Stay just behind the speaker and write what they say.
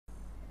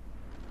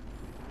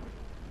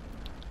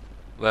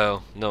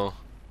Well, no.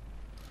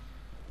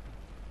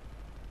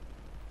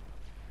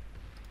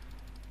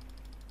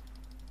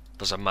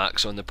 There's a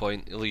max on the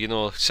point. You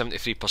know,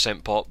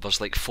 73% pop, there's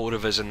like 4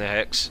 of us in the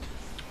hex.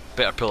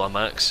 Better pull a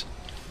max.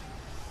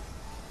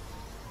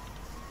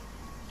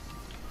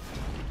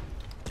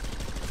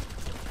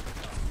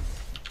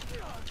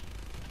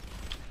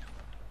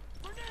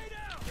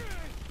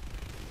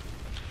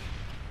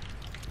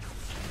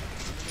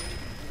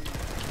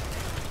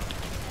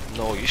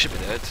 No, you should be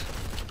dead.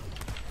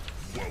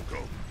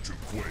 Welcome to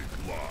Quake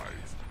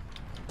Live.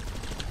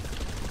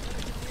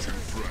 2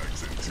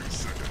 frags in 2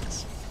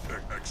 seconds.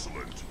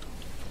 Excellent.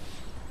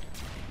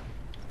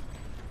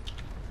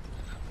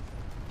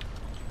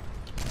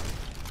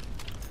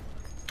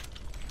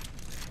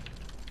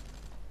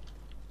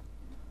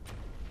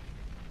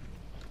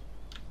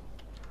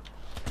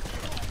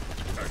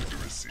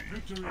 Accuracy.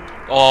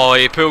 Oh,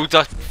 he pulled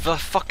the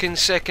fucking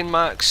second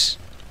max.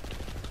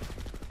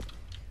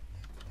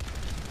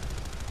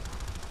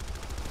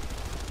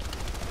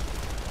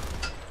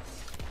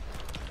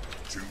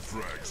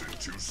 Frags in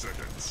 2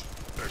 seconds.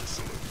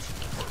 Excellent.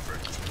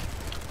 Perfect.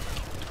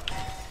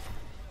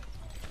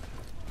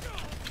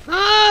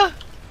 Ah!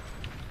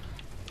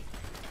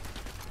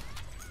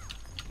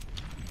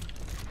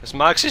 This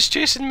Max is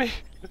chasing me.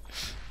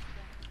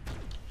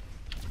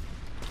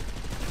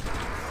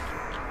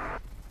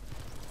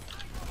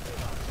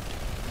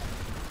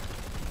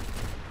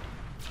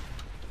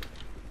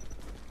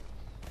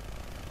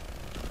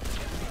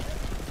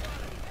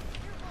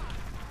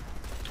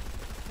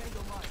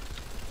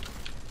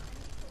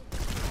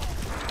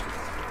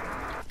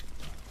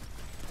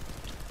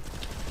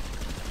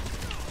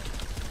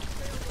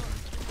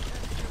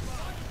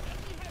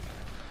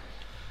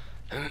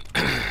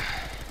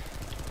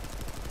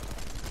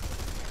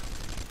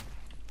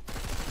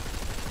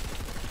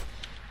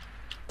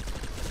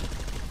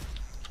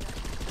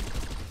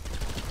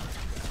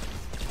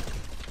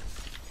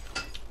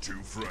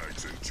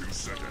 Frags in 2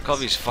 seconds. Got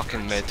these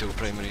fucking metal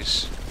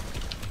primaries.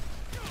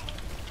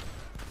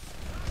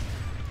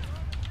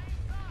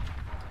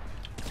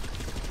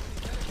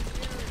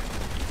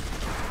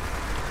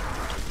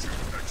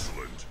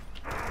 Excellent.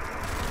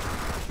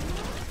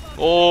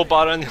 Oh,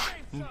 Baron!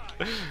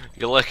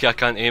 You're lucky I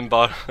can't aim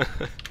bar. 2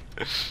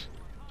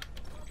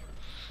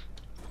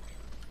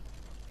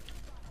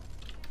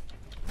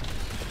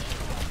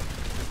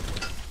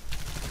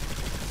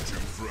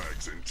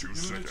 frags in 2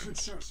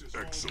 seconds.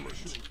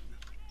 Excellent.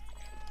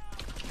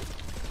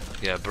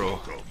 Yeah, bro.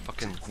 Welcome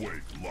Fucking. to Quake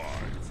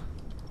Live.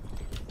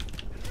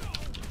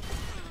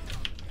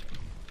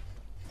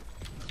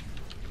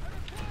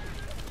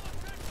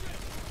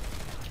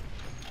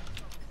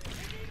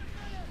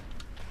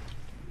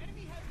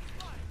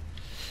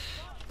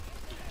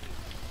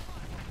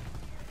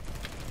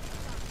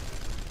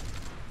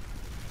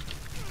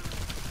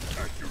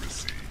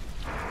 Accuracy.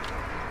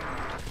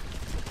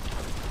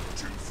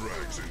 2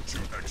 frags in 2.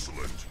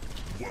 Excellent.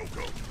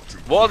 Welcome to.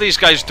 What are these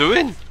guys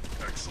doing?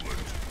 Excellent.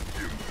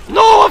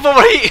 No, I've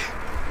overheated!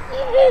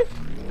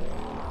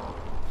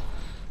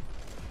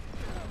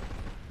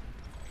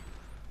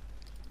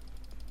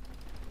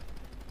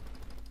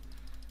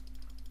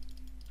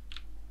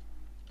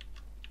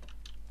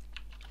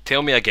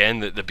 Tell me again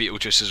that the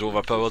Beetlejuice is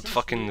overpowered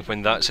fucking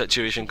when that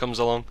situation comes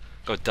along.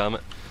 God damn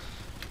it.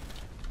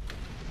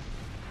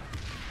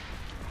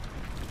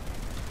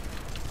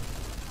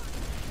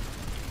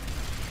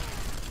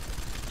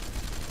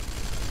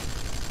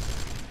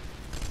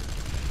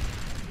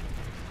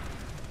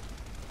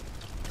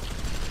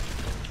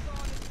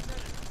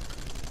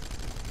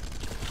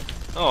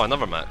 Oh,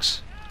 another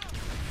max.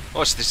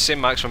 Oh, it's the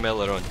same max from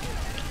earlier on.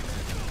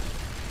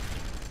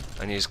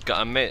 And he's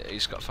got a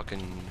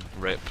fucking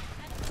rep,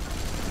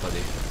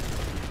 buddy.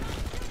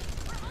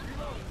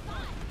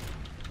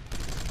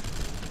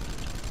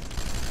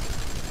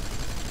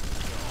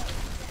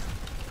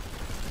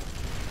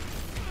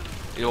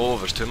 Oh,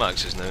 there's 2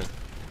 maxes now.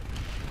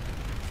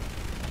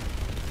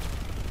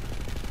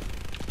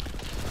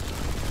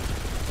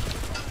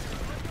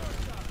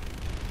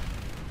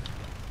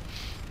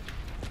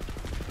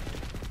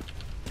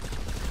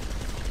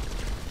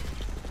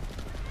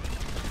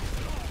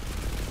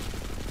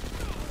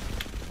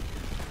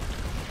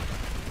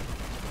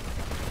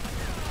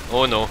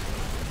 Oh no.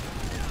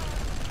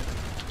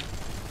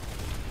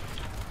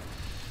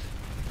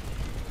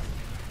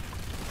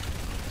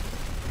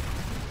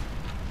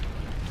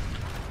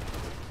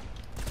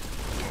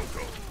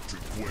 Welcome to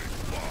Quake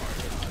Live.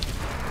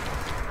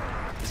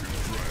 2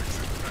 frags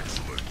in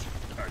excellent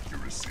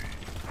accuracy.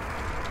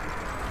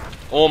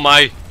 Oh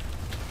my.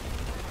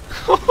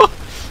 God.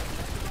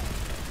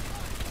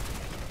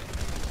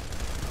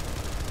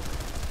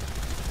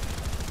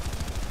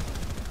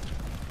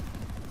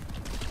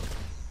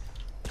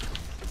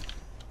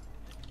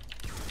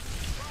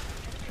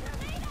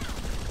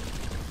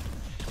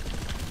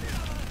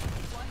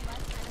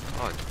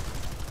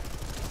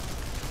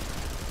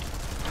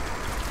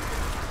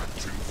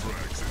 2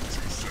 frags in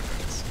 2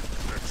 seconds.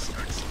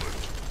 Excellent.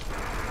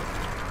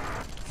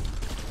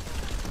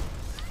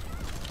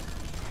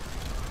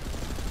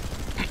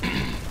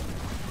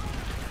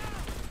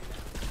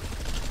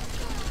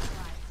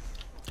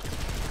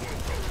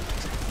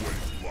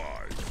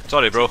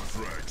 Sorry, bro.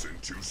 Frags in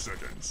 2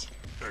 seconds.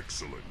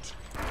 Excellent.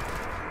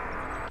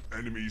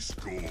 Enemy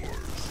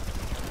scores.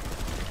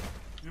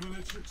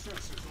 Imminent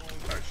success is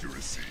all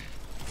accuracy.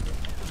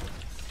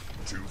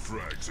 2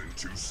 frags in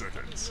 2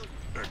 seconds.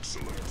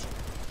 Excellent.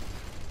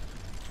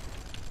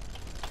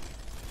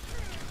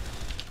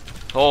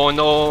 Oh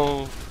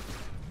no!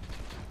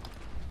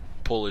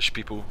 Polish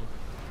people.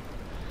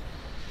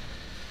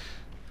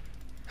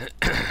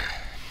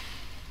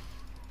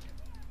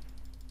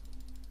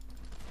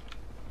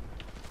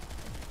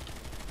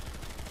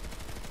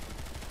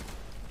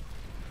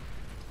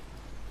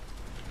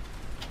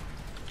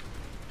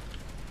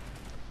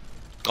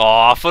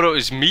 Oh, I thought it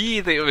was me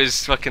that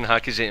was fucking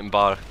accusating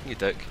Bar. You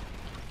dick.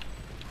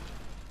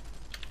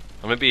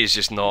 Or maybe he's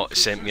just not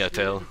sent me a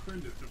tell.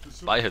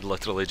 But I had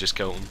literally just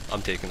killed him.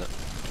 I'm taking it.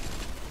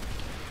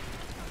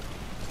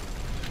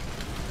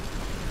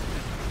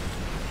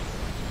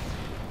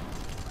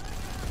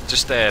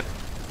 Just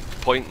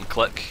point and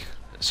click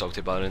at Salty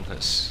Baron.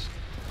 It's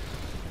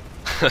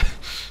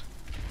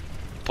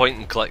point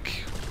and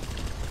click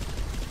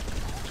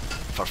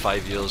for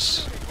 5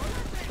 years.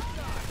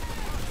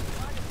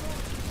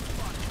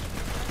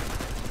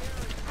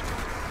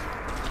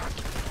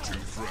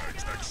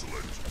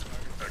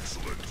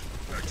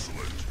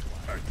 Excellent.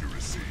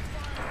 Accuracy.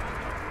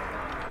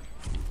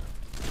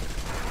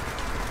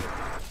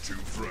 2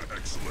 frag.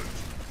 Excellent.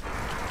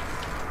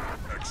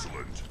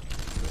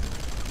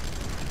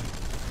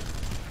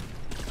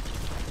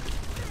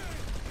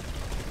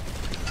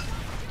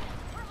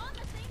 We're on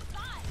the same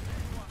side.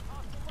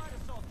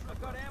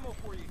 I've got ammo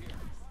for you here.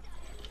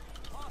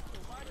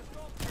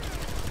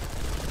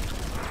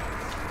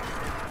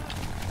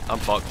 I'm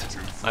fucked.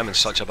 I'm in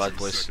such a bad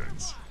place.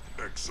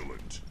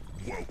 Excellent.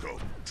 Welcome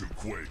to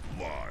Quake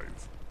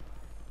Live.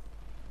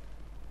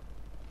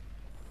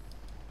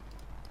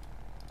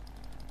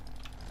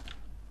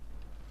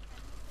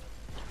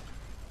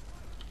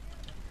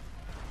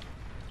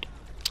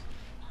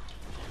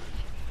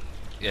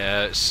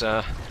 Yeah, it's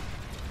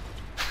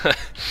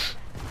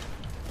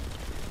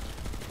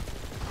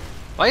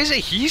why is it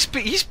he's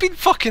been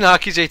fucking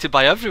accusated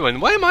by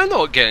everyone? Why am I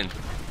not getting?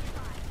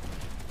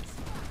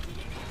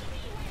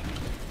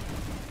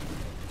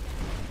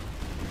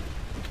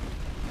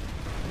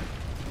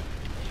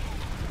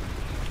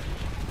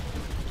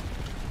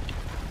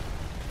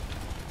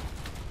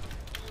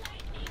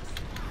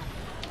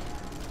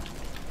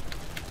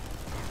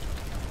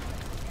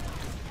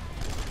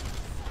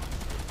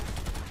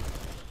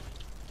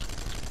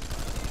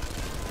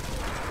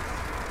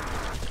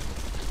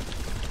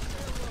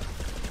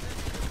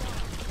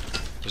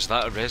 Was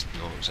that a res?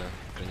 No, it was a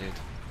grenade.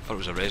 I thought it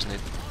was a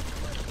resonade.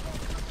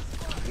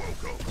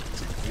 Welcome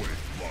to Quake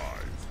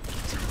Live.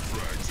 2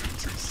 frags in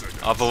 2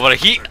 seconds. I've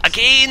overheat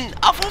again!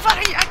 I've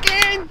overheat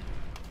again!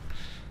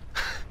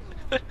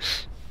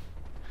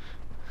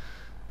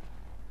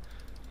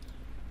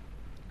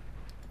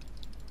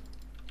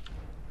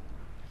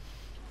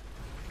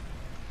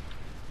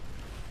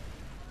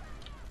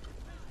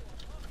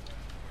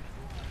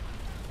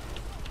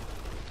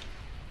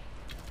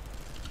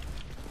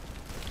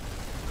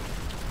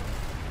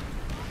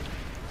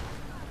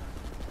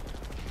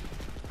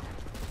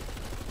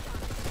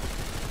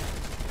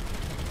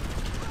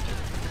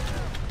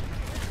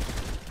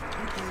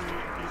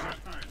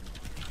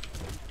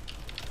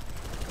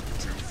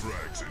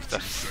 The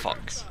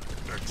fuck?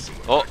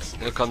 Oh,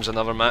 here comes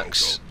another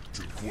max.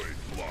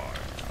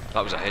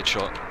 That was a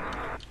headshot.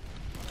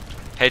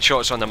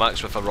 Headshots on the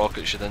max with a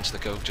rocket should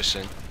insta-kill, just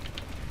saying.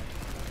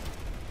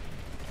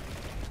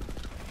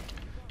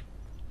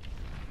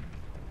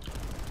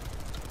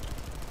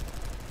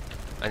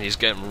 And he's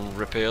getting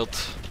repaired.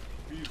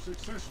 We've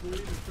successfully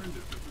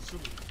defended the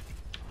facility.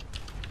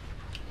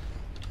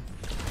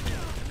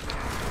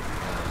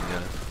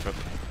 Yeah, rip.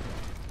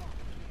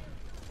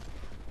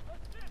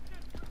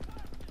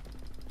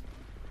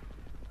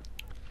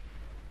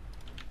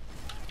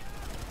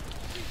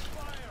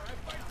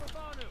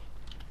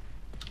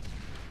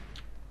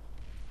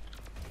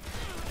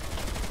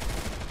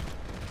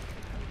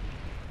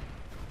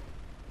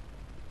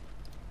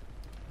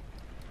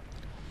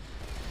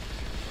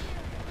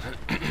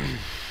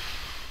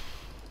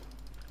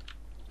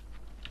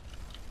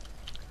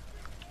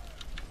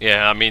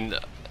 Yeah, I mean,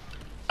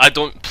 I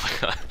don't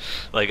play,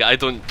 like I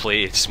don't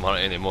play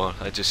smart anymore.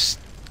 just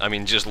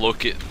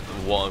look at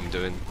what I'm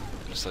doing.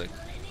 It's like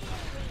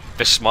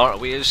the smart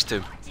way is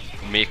to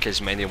make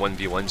as many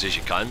 1v1s as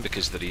you can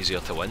because they're easier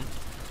to win.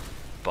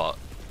 But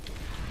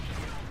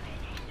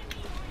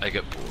I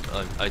get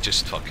bored. I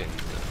just fucking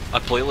I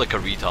play like a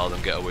retard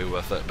and get away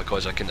with it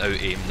because I can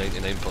out-aim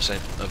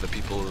 99% of the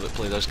people that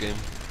play this game,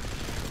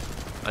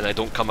 and I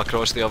don't come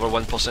across the other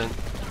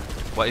 1%.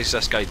 Why is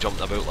this guy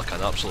jumping about like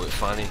an absolute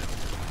fanny?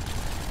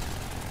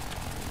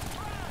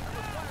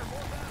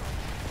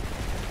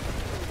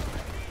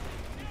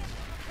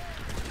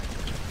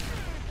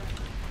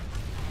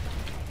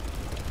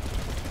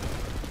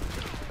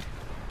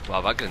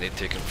 Wow, that grenade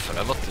taking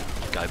forever to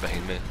the guy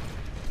behind me.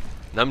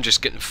 And I'm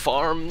just getting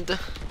farmed.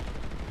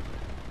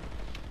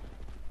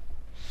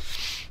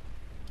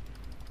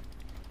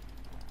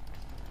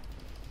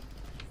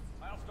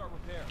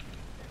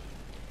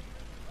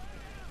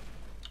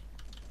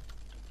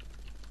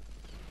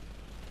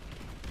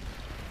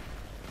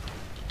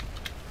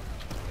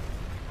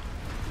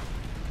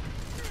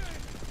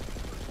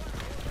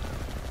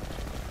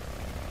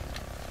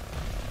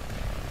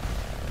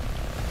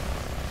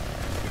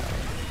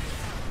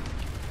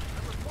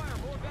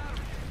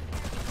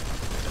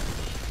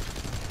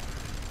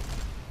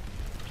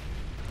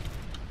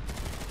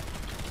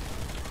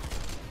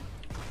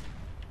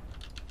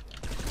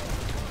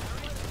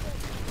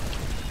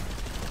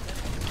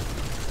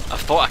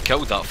 thought I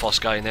killed that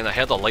first guy, and then I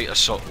heard a light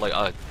assault, like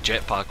a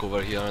jetpack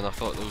over here, and I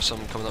thought there was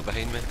someone coming up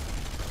behind me.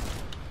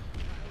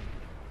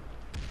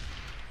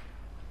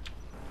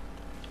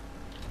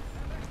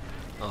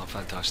 Oh,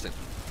 fantastic.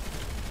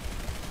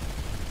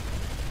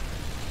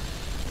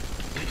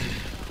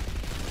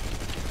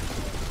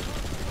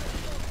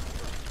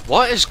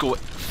 What is going...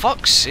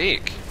 Fuck's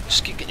sake!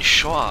 Just keep getting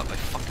shot at by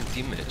fucking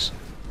teammates.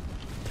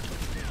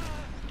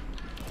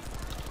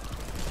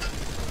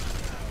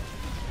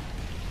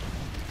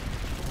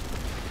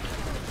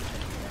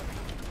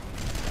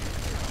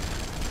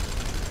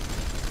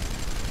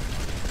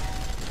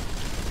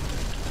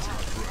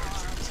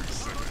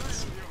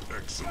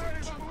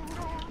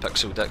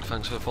 Pixel Dick,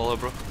 thanks for the follow,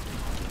 bro.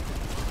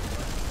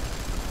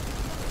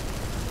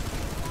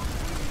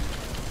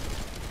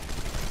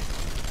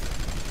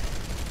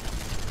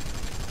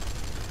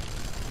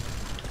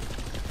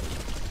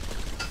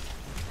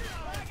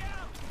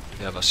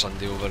 We have a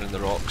Sunday over in the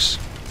rocks.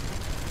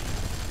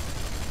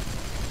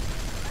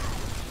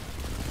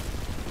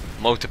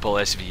 Multiple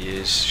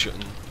SVAs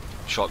shooting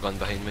shotgun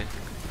behind me.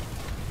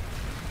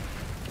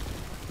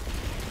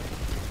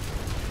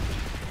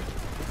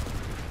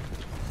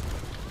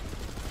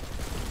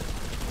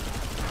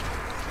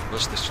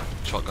 Where's this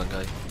shotgun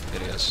guy? There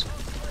he is.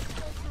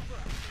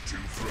 2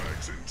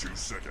 frags in 2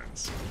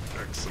 seconds.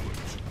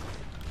 Excellent.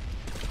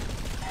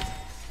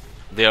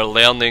 They are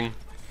learning.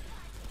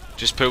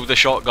 Just pull the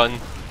shotgun.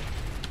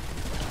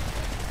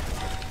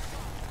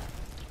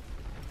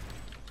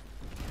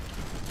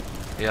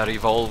 They are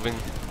evolving.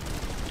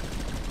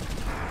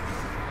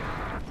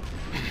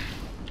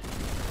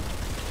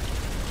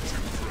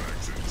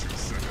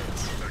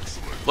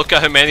 Look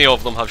at how many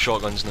of them have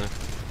shotguns now.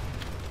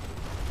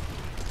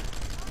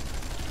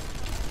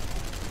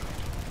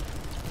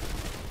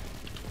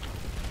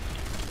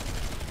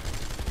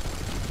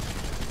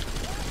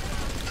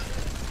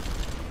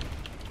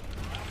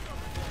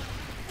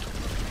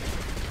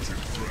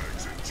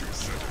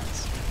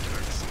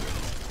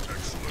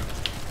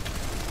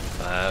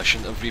 I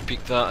shouldn't have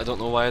re-peeked that, I don't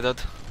know why I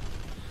did.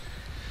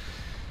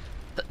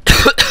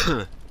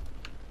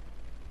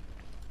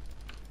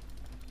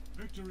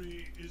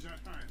 Victory is at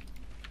hand.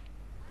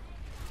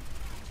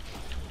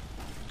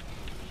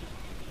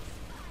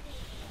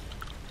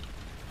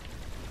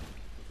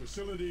 The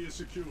facility is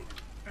secure.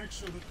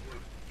 Excellent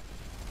work.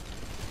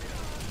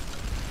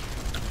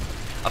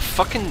 A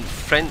fucking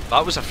friend.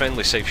 That was a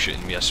friendly safe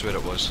shooting me, I swear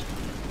it was.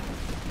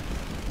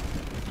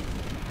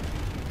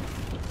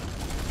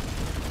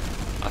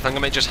 I think I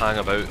might just hang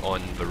about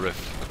on the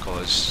roof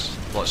because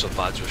lots of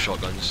bads with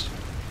shotguns.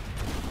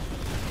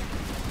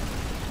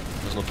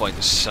 There's no point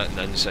in sitting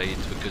inside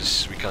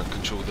because we can't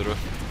control the roof.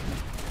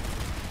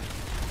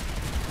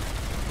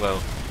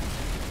 Well,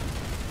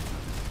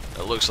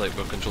 it looks like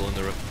we're controlling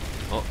the roof.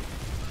 Oh.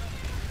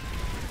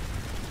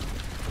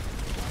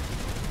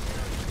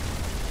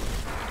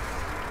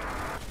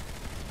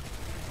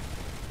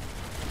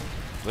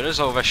 Where is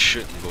all this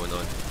shooting going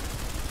on?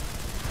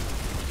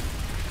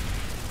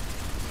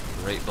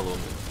 Right below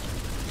me.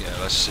 Yeah,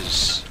 this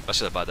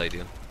is a bad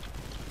idea.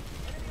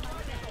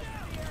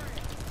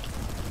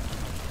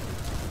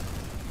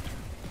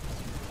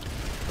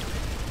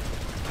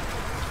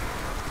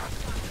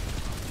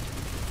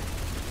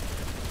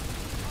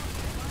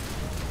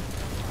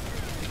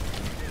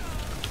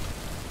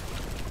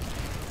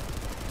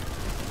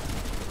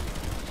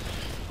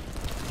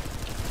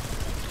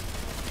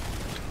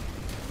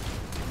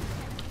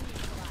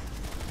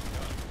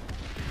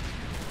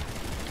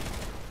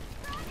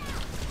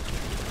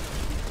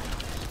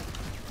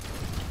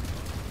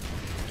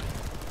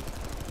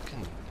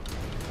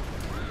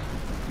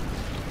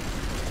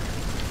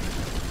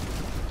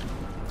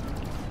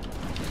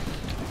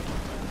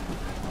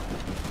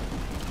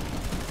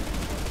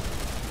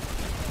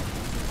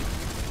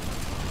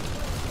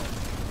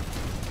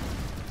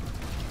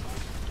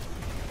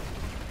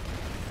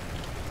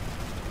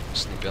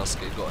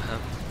 Sneabersky got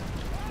him.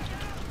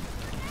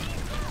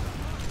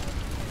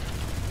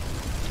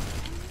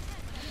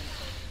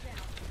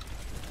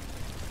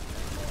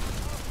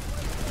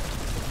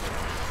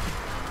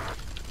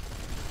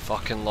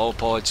 Fucking low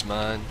pods,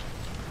 man.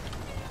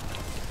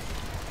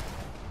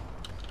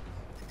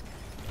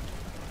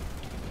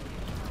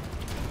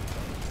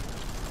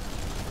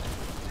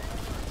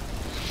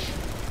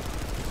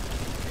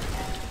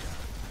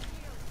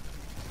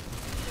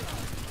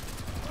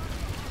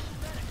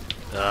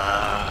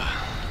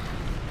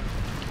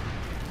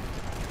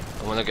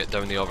 I want to get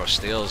down the other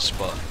stairs,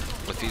 but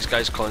with these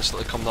guys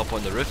constantly coming up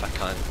on the roof, I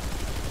can't.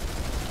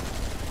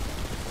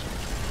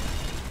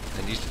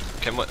 And these,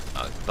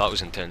 that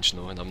was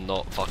intentional, and I'm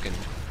not fucking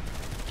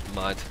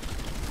mad.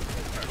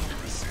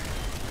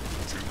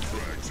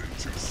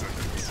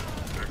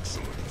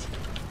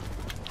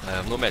 I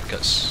have no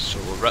medkits, so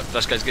we'll rip.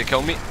 This guy's gonna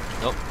kill me.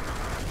 Nope.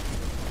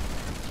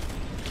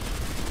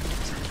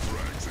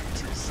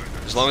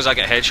 As long as I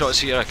get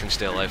headshots here, I can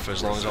stay alive for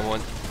as long as I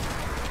want.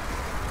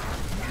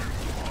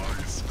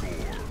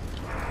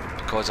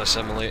 Because I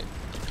simulate.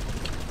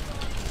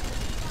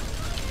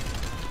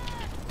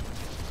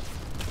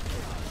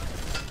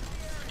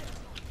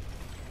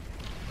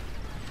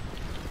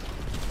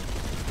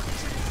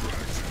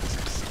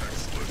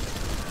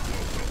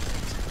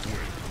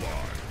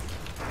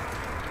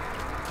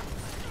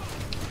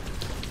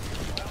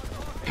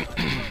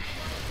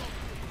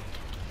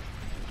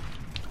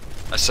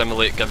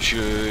 Assimilate gives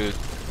you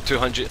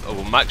 200,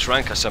 oh, max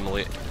rank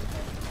Assimilate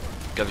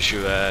gives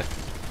you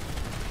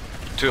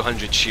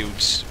 200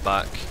 shields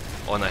back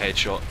on a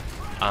headshot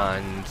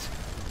and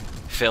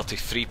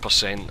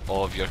 33%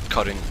 of your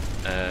current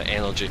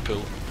energy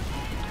pool.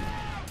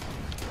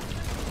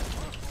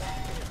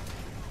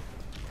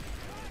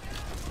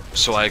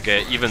 So I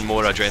get even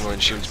more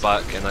adrenaline shields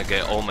back, and I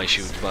get all my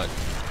shields back.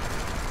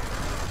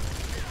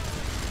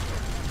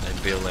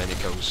 And barely any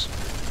kills.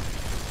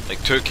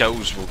 Like 2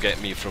 kills will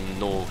get me from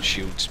no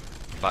shields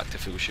back to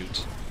full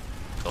shields.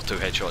 Or 2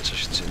 headshots I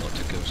should say, not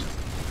 2 kills.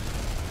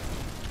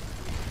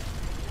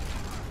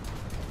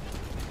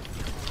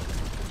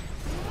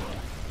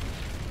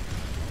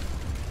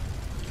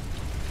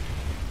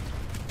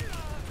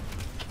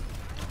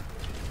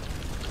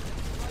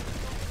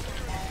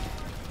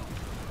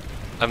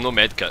 I have no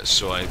medkits,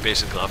 so I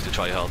basically have to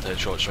try hard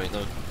headshots right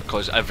now.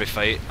 Because every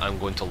fight I'm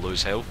going to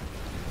lose health.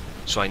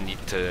 So I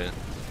need to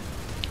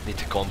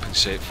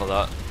compensate for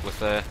that with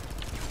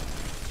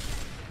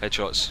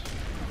headshots.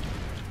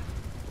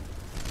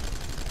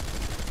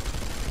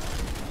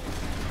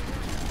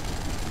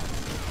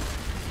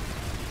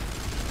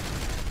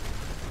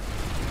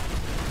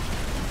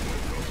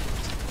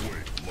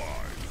 Wait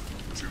live.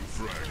 2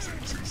 frags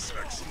and 2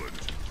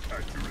 excellent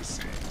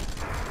accuracy.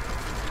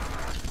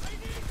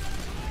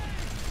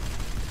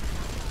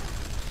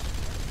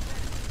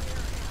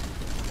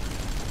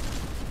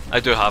 I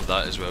do have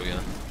that as well,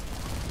 yeah.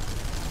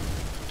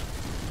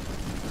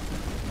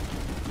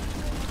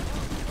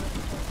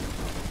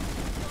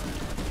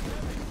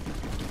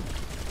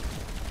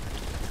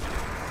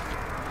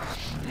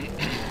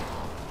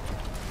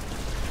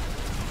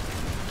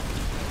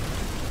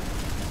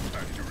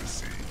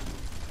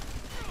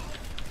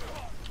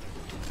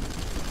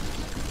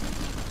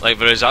 Like,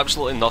 there is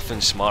absolutely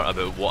nothing smart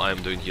about what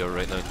I'm doing here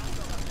right now.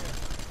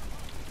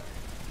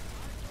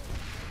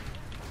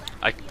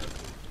 I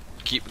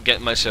keep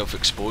getting myself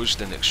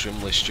exposed in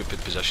extremely stupid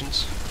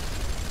positions.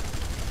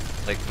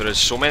 Like, there is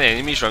so many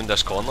enemies around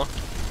this corner.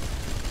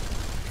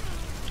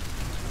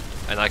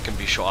 And I can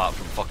be shot at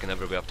from fucking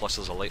everywhere, plus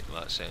there's a light,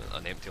 that's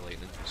an empty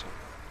lightning, so.